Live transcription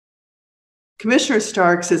Commissioner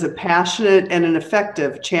Starks is a passionate and an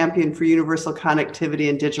effective champion for universal connectivity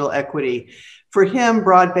and digital equity. For him,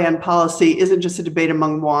 broadband policy isn't just a debate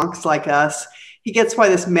among wonks like us. He gets why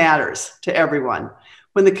this matters to everyone.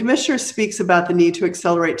 When the commissioner speaks about the need to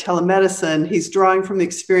accelerate telemedicine, he's drawing from the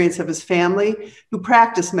experience of his family, who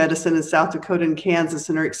practice medicine in South Dakota and Kansas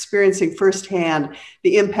and are experiencing firsthand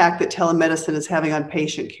the impact that telemedicine is having on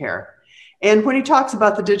patient care. And when he talks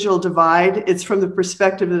about the digital divide, it's from the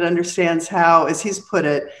perspective that understands how, as he's put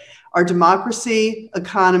it, our democracy,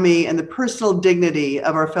 economy, and the personal dignity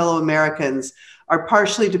of our fellow Americans are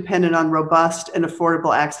partially dependent on robust and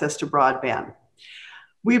affordable access to broadband.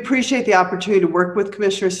 We appreciate the opportunity to work with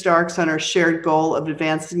Commissioner Starks on our shared goal of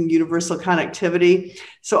advancing universal connectivity.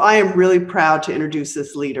 So I am really proud to introduce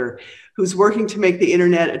this leader who's working to make the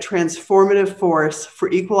internet a transformative force for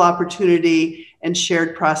equal opportunity and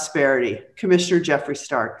shared prosperity. Commissioner Geoffrey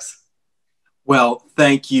Starks. Well,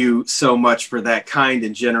 thank you so much for that kind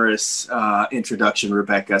and generous introduction,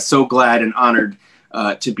 Rebecca. So glad and honored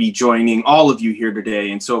to be joining all of you here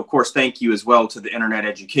today. And so, of course, thank you as well to the Internet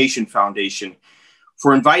Education Foundation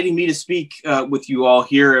for inviting me to speak with you all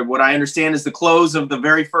here at what I understand is the close of the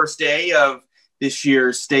very first day of this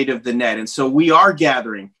year's State of the Net. And so we are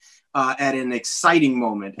gathering at an exciting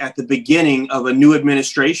moment at the beginning of a new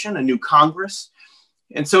administration, a new Congress.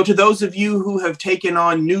 And so to those of you who have taken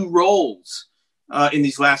on new roles in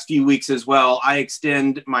these last few weeks as well, I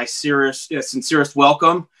extend my sincerest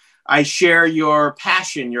welcome. I share your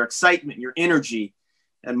passion, your excitement, your energy,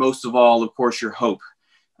 and most of all, of course, your hope.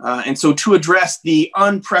 And so to address the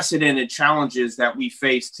unprecedented challenges that we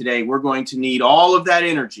face today, we're going to need all of that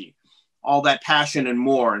energy, all that passion and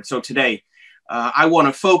more. And so today, I want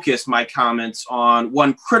to focus my comments on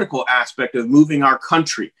one critical aspect of moving our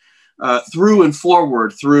country through and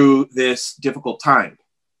forward through this difficult time.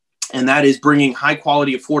 And that is bringing high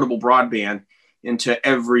quality, affordable broadband into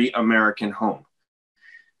every American home.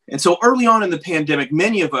 And so early on in the pandemic,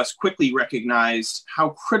 many of us quickly recognized how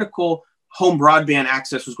critical home broadband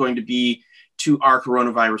access was going to be to our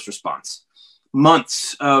coronavirus response.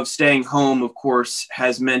 Months of staying home, of course,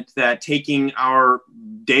 has meant that taking our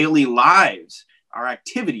daily lives, our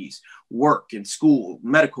activities, work and school,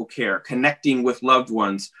 medical care, connecting with loved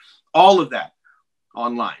ones, all of that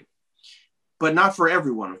online. But not for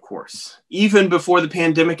everyone, of course. Even before the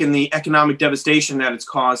pandemic and the economic devastation that it's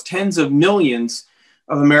caused, tens of millions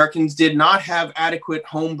of Americans did not have adequate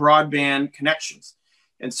home broadband connections.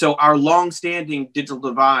 And so our longstanding digital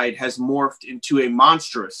divide has morphed into a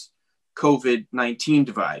monstrous COVID-19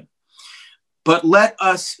 divide. But let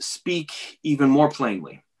us speak even more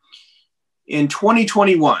plainly. In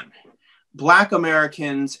 2021, Black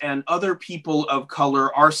Americans and other people of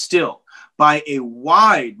color are still, by a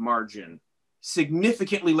wide margin,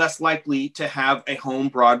 significantly less likely to have a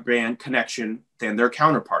home broadband connection than their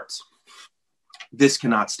counterparts. This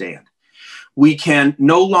cannot stand. We can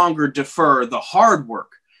no longer defer the hard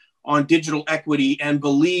work on digital equity and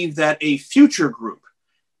believe that a future group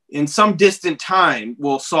in some distant time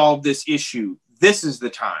will solve this issue. This is the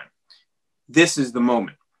time. This is the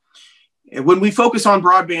moment. And when we focus on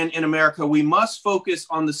broadband in America, we must focus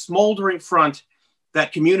on the smoldering front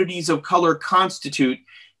that communities of color constitute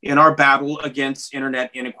in our battle against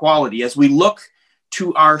internet inequality. As we look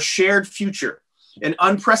to our shared future, an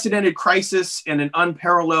unprecedented crisis and an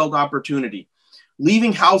unparalleled opportunity,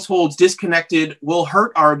 leaving households disconnected will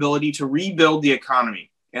hurt our ability to rebuild the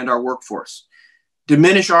economy and our workforce,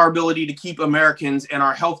 diminish our ability to keep Americans and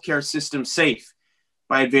our healthcare system safe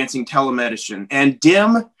by advancing telemedicine, and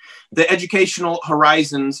dim the educational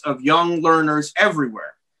horizons of young learners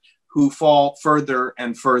everywhere who fall further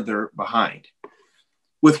and further behind.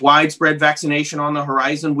 With widespread vaccination on the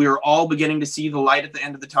horizon, we are all beginning to see the light at the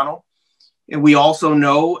end of the tunnel. And we also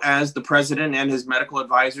know, as the president and his medical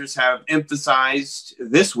advisors have emphasized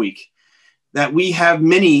this week, that we have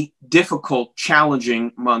many difficult,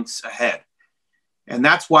 challenging months ahead. And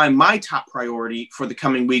that's why my top priority for the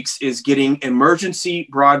coming weeks is getting emergency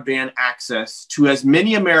broadband access to as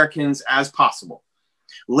many Americans as possible.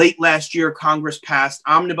 Late last year, Congress passed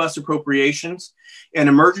omnibus appropriations and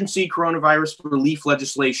emergency coronavirus relief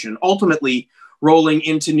legislation, ultimately rolling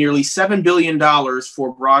into nearly $7 billion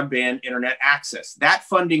for broadband internet access. That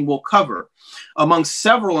funding will cover, among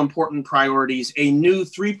several important priorities, a new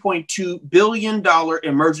 $3.2 billion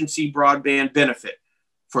emergency broadband benefit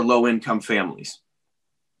for low-income families.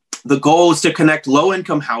 The goal is to connect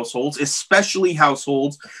low-income households, especially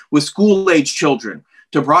households with school-age children,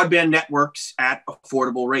 to broadband networks at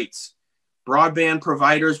affordable rates. Broadband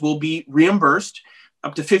providers will be reimbursed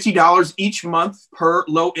up to $50 each month per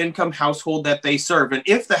low-income household that they serve. And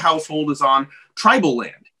if the household is on tribal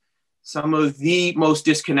land, some of the most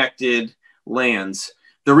disconnected lands,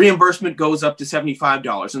 the reimbursement goes up to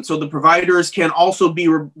 $75. And so the providers can also be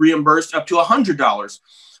reimbursed up to $100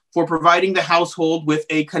 for providing the household with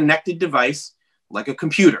a connected device like a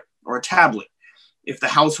computer or a tablet, if the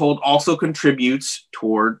household also contributes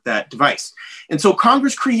toward that device. And so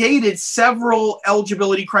Congress created several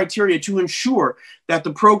eligibility criteria to ensure that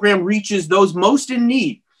the program reaches those most in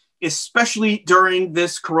need, especially during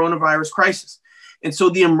this coronavirus crisis. And so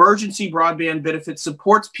the emergency broadband benefit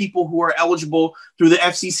supports people who are eligible through the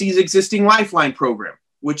FCC's existing Lifeline program,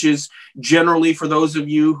 which is generally, for those of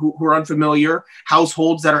you who are unfamiliar,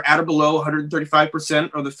 households that are at or below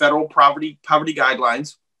 135% of the federal poverty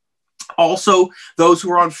guidelines. Also, those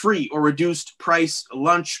who are on free or reduced price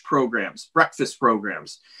lunch programs, breakfast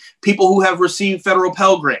programs, people who have received federal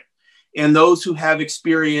Pell Grant, and those who have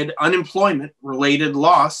experienced unemployment-related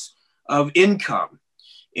loss of income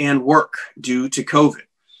and work due to COVID.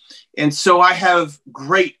 And so I have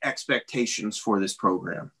great expectations for this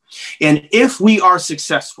program. And if we are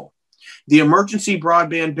successful, the emergency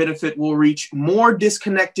broadband benefit will reach more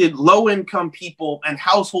disconnected low-income people and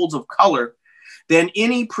households of color than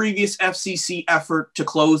any previous FCC effort to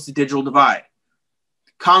close the digital divide.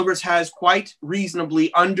 Congress has quite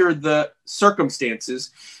reasonably, under the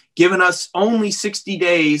circumstances, given us only 60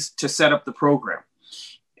 days to set up the program.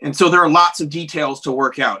 And so there are lots of details to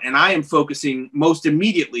work out. And I am focusing most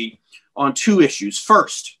immediately on two issues.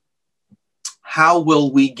 First, how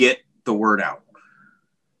will we get the word out?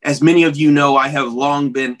 As many of you know, I have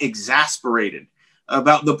long been exasperated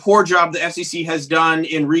about the poor job the FCC has done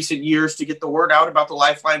in recent years to get the word out about the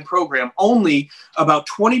Lifeline program. Only about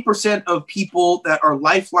 20% of people that are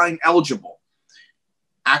Lifeline eligible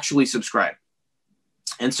actually subscribe.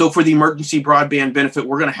 And so for the emergency broadband benefit,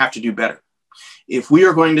 we're going to have to do better. If we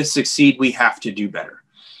are going to succeed, we have to do better.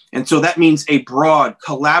 And so that means a broad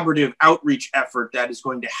collaborative outreach effort that is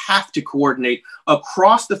going to have to coordinate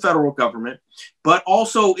across the federal government, but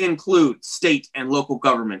also include state and local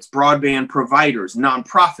governments, broadband providers,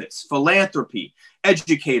 nonprofits, philanthropy,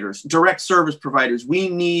 educators, direct service providers. We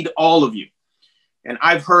need all of you. And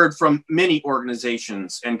I've heard from many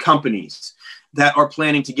organizations and companies that are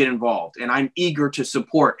planning to get involved, and I'm eager to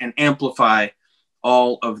support and amplify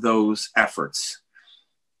all of those efforts.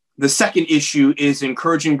 The second issue is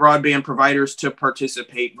encouraging broadband providers to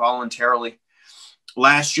participate voluntarily.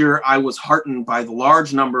 Last year, I was heartened by the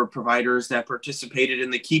large number of providers that participated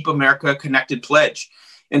in the Keep America Connected pledge.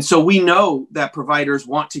 And so we know that providers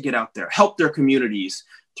want to get out there, help their communities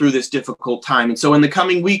through this difficult time. And so in the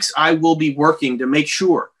coming weeks, I will be working to make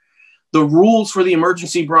sure the rules for the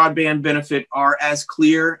emergency broadband benefit are as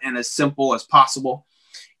clear and as simple as possible,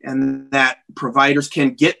 and that providers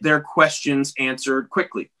can get their questions answered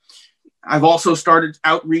quickly. I've also started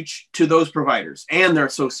outreach to those providers and their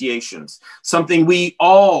associations, something we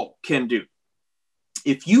all can do.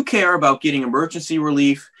 If you care about getting emergency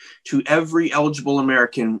relief to every eligible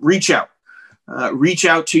American, reach out. Reach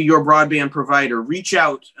out to your broadband provider, reach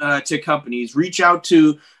out to companies, reach out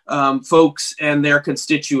to folks and their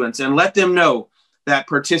constituents, and let them know that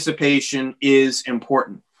participation is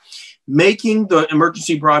important. Making the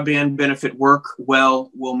emergency broadband benefit work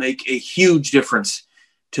well will make a huge difference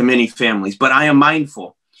to many families, but I am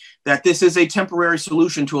mindful that this is a temporary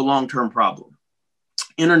solution to a long-term problem.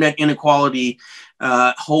 Internet inequality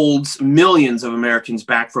holds millions of Americans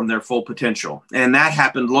back from their full potential, and that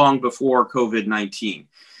happened long before COVID-19.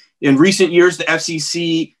 In recent years, the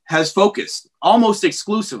FCC has focused almost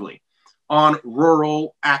exclusively on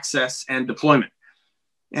rural access and deployment.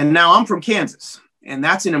 And now I'm from Kansas, and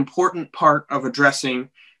that's an important part of addressing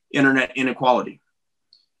internet inequality.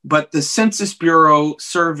 But the Census Bureau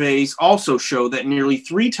surveys also show that nearly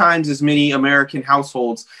 3 times as many American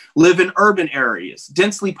households live in urban areas,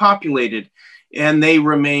 densely populated, and they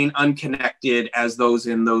remain unconnected as those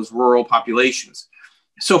in those rural populations.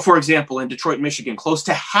 So, for example, in Detroit, Michigan, close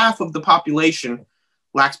to half of the population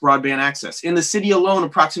lacks broadband access. In the city alone,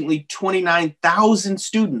 approximately 29,000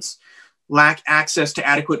 students lack access to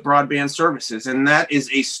adequate broadband services, and that is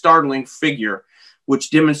a startling figure,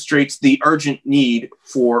 which demonstrates the urgent need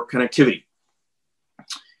for connectivity.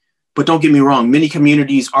 But don't get me wrong, many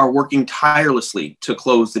communities are working tirelessly to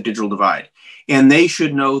close the digital divide, and they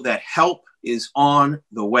should know that help is on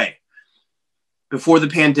the way. Before the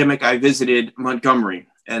pandemic, I visited Montgomery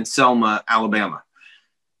and Selma, Alabama.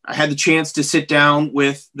 I had the chance to sit down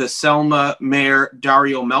with the Selma Mayor,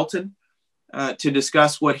 Dario Melton, to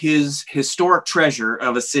discuss what his historic treasure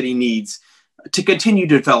of a city needs to continue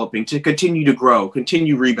developing, to continue to grow,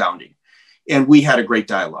 continue rebounding. And we had a great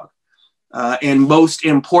dialogue. And most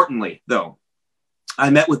importantly, though, I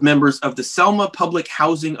met with members of the Selma Public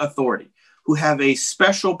Housing Authority, who have a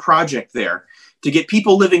special project there to get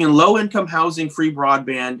people living in low-income housing free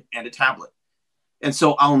broadband and a tablet. And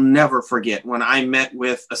so I'll never forget when I met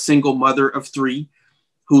with a single mother of 3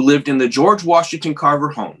 who lived in the George Washington Carver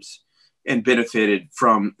homes and benefited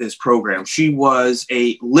from this program. She was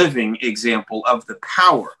a living example of the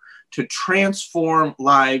power to transform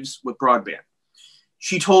lives with broadband.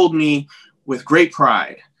 She told me with great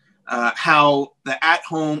pride how the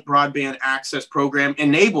at-home broadband access program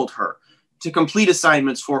enabled her to complete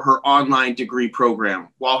assignments for her online degree program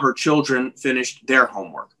while her children finished their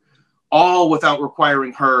homework, all without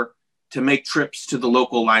requiring her to make trips to the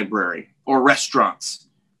local library or restaurants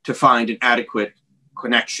to find an adequate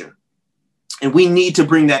connection. And we need to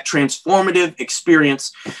bring that transformative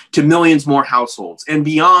experience to millions more households. And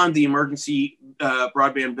beyond the emergency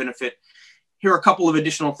broadband benefit, here are a couple of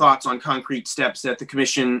additional thoughts on concrete steps that the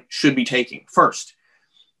Commission should be taking. First,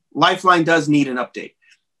 Lifeline does need an update.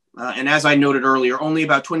 And as I noted earlier, only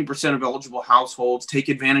about 20% of eligible households take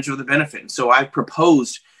advantage of the benefit. And so I've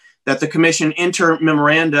proposed that the Commission enter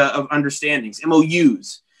memoranda of understandings,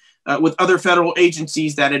 MOUs, with other federal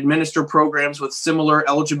agencies that administer programs with similar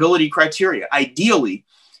eligibility criteria. Ideally,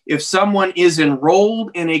 if someone is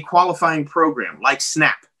enrolled in a qualifying program like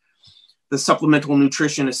SNAP, the Supplemental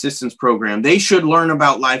Nutrition Assistance Program, they should learn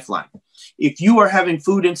about Lifeline. If you are having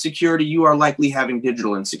food insecurity, you are likely having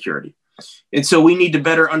digital insecurity. And so we need to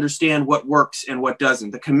better understand what works and what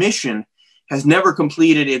doesn't. The Commission has never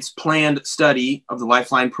completed its planned study of the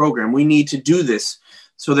Lifeline program. We need to do this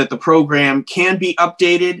so that the program can be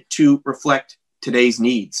updated to reflect today's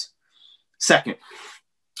needs. Second,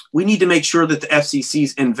 we need to make sure that the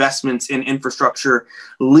FCC's investments in infrastructure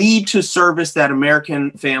lead to service that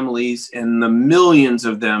American families and the millions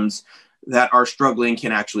of them that are struggling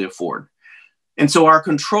can actually afford. And so our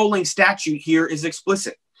controlling statute here is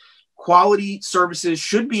explicit. Quality services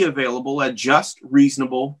should be available at just,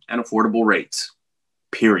 reasonable, and affordable rates,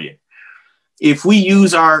 period. If we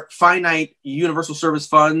use our finite universal service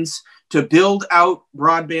funds to build out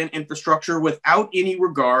broadband infrastructure without any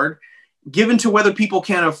regard given to whether people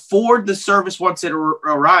can afford the service once it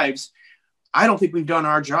arrives, I don't think we've done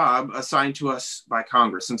our job assigned to us by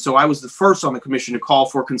Congress. And so I was the first on the Commission to call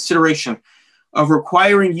for consideration of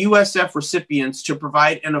requiring USF recipients to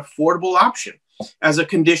provide an affordable option as a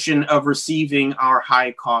condition of receiving our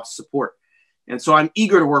high-cost support. And so I'm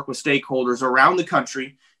eager to work with stakeholders around the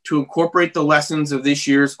country to incorporate the lessons of this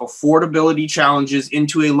year's affordability challenges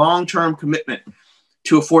into a long-term commitment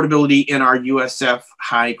to affordability in our USF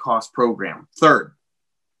high-cost program. Third,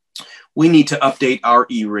 we need to update our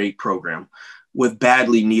E-rate program with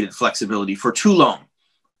badly needed flexibility. For too long,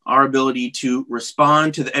 our ability to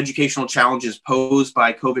respond to the educational challenges posed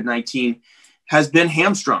by COVID-19 has been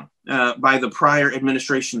hamstrung by the prior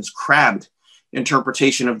administration's crabbed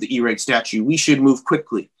interpretation of the E-rate statute. We should move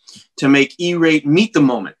quickly to make E-rate meet the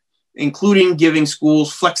moment, including giving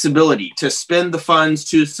schools flexibility to spend the funds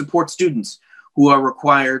to support students who are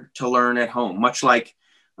required to learn at home, much like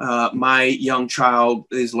my young child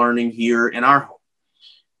is learning here in our home.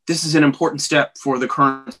 This is an important step for the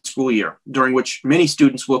current school year, during which many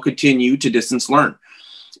students will continue to distance learn.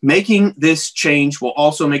 Making this change will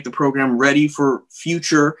also make the program ready for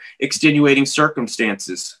future extenuating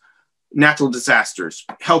circumstances, natural disasters,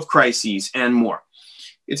 health crises, and more.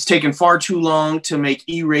 It's taken far too long to make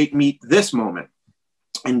E-rate meet this moment,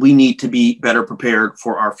 and we need to be better prepared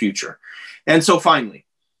for our future. And so finally,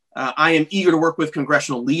 I am eager to work with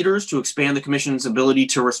congressional leaders to expand the Commission's ability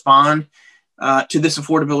to respond to this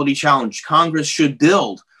affordability challenge. Congress should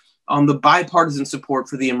build on the bipartisan support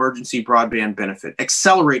for the emergency broadband benefit,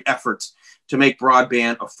 accelerate efforts to make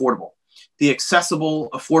broadband affordable. The Accessible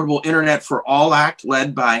Affordable Internet for All Act,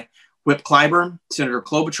 led by Whip Clyburn, Senator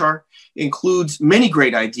Klobuchar, includes many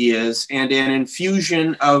great ideas and an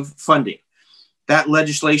infusion of funding. That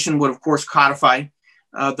legislation would, of course, codify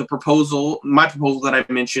my proposal that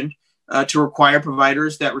I mentioned, to require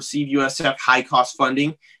providers that receive USF high-cost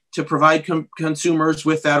funding to provide consumers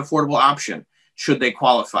with that affordable option, should they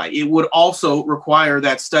qualify. It would also require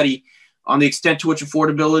that study on the extent to which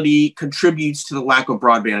affordability contributes to the lack of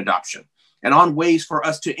broadband adoption, and on ways for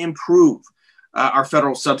us to improve our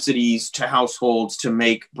federal subsidies to households to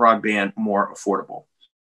make broadband more affordable.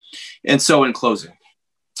 And so in closing,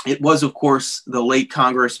 it was, of course, the late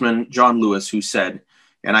Congressman John Lewis who said,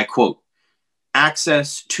 and I quote,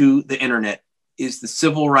 "Access to the internet is the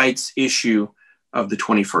civil rights issue of the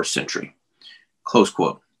 21st century," close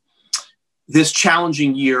quote. This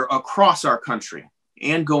challenging year across our country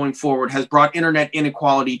and going forward has brought internet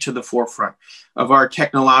inequality to the forefront of our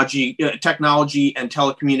technology and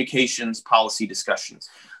telecommunications policy discussions.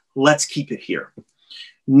 Let's keep it here.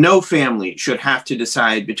 No family should have to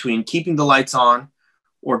decide between keeping the lights on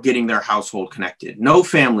or getting their household connected. No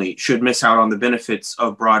family should miss out on the benefits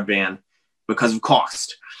of broadband because of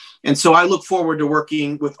cost. And so I look forward to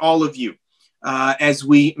working with all of you as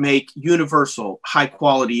we make universal, high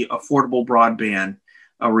quality, affordable broadband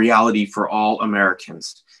a reality for all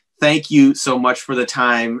Americans. Thank you so much for the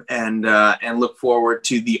time, and look forward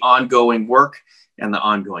to the ongoing work and the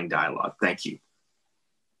ongoing dialogue. Thank you.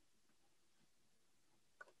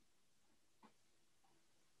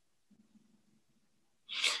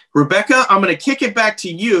 Rebecca, I'm going to kick it back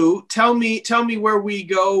to you. Tell me where we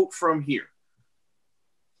go from here.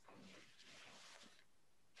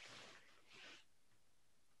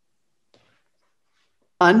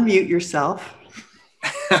 Unmute yourself.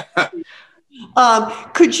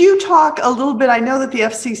 Could you talk a little bit? I know that the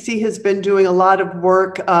FCC has been doing a lot of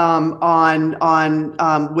work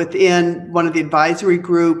within one of the advisory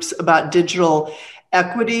groups about digital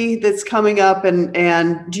equity that's coming up,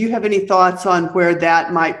 and do you have any thoughts on where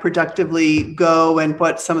that might productively go and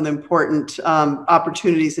what some of the important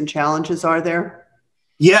opportunities and challenges are there?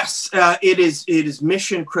 Yes, it is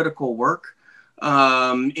mission critical work.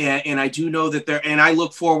 And I do know that and I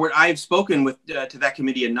look forward, I've spoken to that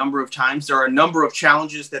committee a number of times. There are a number of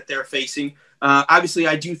challenges that they're facing. Obviously,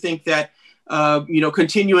 I do think that,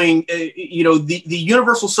 continuing, the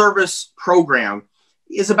Universal Service Program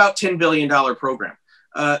is about $10 billion program.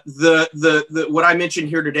 What I mentioned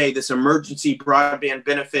here today, this emergency broadband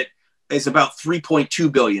benefit, is about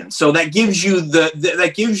 $3.2 billion. So that gives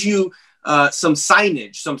you some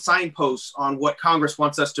signage, some signposts on what Congress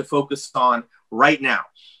wants us to focus on right now.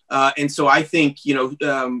 And so I think,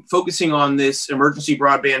 focusing on this emergency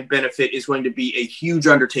broadband benefit is going to be a huge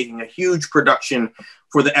undertaking, a huge production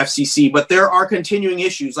for the FCC. But there are continuing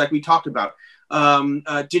issues like we talked about.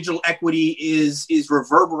 Digital equity is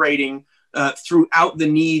reverberating throughout the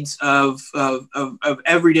needs of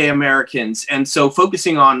everyday Americans. And so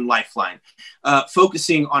focusing on Lifeline,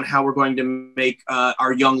 focusing on how we're going to make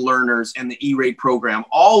our young learners and the E-rate program,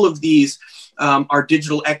 all of these are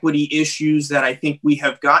digital equity issues that I think we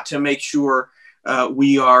have got to make sure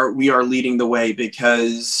we are leading the way,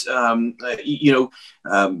 because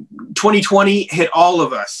 2020 hit all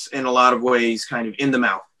of us in a lot of ways kind of in the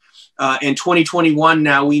mouth. In 2021,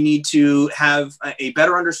 now we need to have a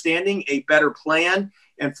better understanding, a better plan,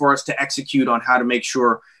 and for us to execute on how to make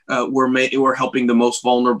sure we're helping the most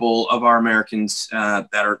vulnerable of our Americans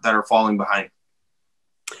that are falling behind.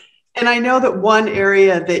 And I know that one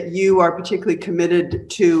area that you are particularly committed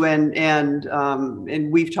to,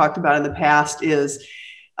 and we've talked about in the past, is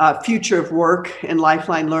future of work and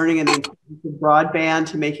lifeline learning and the importance of broadband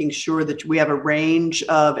to making sure that we have a range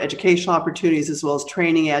of educational opportunities as well as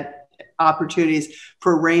training opportunities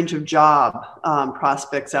for a range of job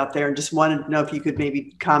prospects out there. And just wanted to know if you could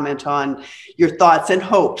maybe comment on your thoughts and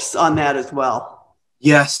hopes on that as well.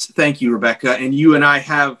 Yes, thank you, Rebecca. And you and I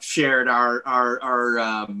have shared our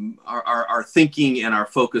thinking and our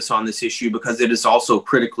focus on this issue because it is also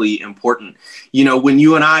critically important. When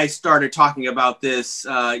you and I started talking about this,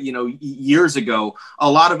 years ago, a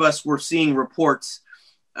lot of us were seeing reports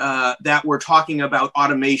that were talking about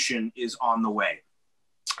automation is on the way.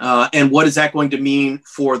 And what is that going to mean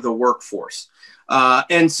for the workforce?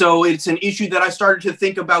 And so it's an issue that I started to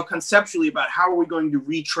think about conceptually about how are we going to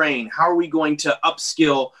retrain? How are we going to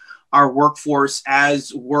upskill our workforce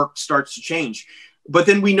as work starts to change? But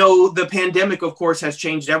then we know the pandemic, of course, has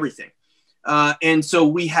changed everything. And so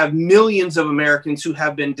we have millions of Americans who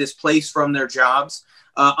have been displaced from their jobs.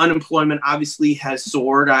 Unemployment obviously has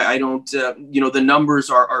soared. The numbers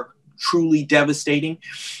are truly devastating.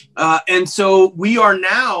 And so we are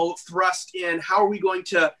now thrust in, how are we going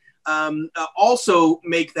to also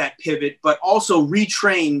make that pivot, but also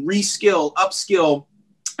retrain, reskill, upskill.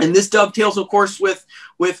 And this dovetails, of course, with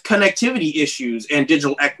connectivity issues and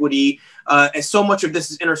digital equity. As so much of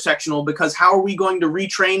this is intersectional, because how are we going to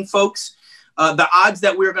retrain folks? The odds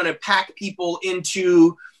that we're going to pack people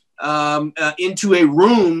into a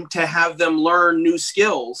room to have them learn new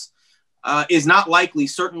skills is not likely,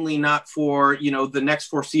 certainly not for the next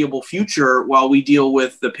foreseeable future while we deal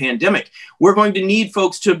with the pandemic. We're going to need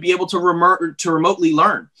folks to be able to remotely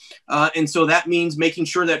learn. And so that means making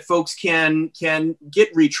sure that folks can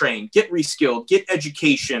get retrained, get reskilled, get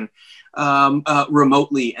education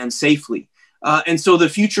remotely and safely. And so the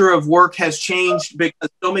future of work has changed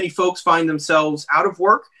because so many folks find themselves out of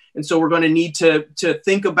work And so we're going to need to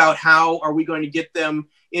think about how are we going to get them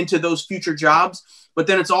into those future jobs. But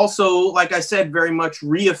then it's also, like I said, very much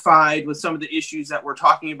reified with some of the issues that we're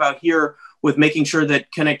talking about here with making sure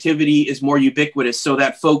that connectivity is more ubiquitous so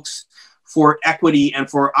that folks for equity and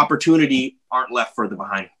for opportunity aren't left further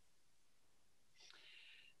behind.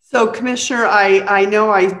 So, Commissioner, I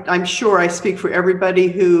know I'm sure I speak for everybody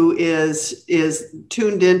who is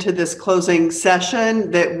tuned into this closing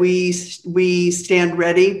session that we stand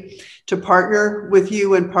ready to partner with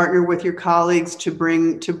you and partner with your colleagues to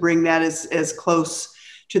bring that as close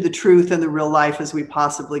to the truth and the real life as we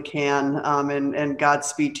possibly can. And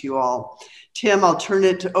Godspeed to you all. Tim, I'll turn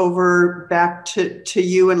it over back to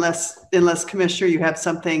you unless Commissioner, you have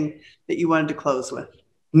something that you wanted to close with.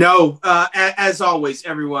 No, as always,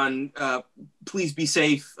 everyone, please be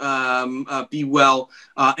safe, be well,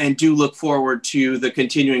 and do look forward to the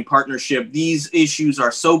continuing partnership. These issues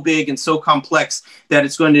are so big and so complex that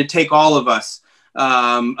it's going to take all of us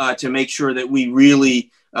to make sure that we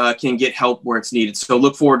really can get help where it's needed. So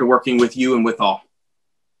look forward to working with you and with all.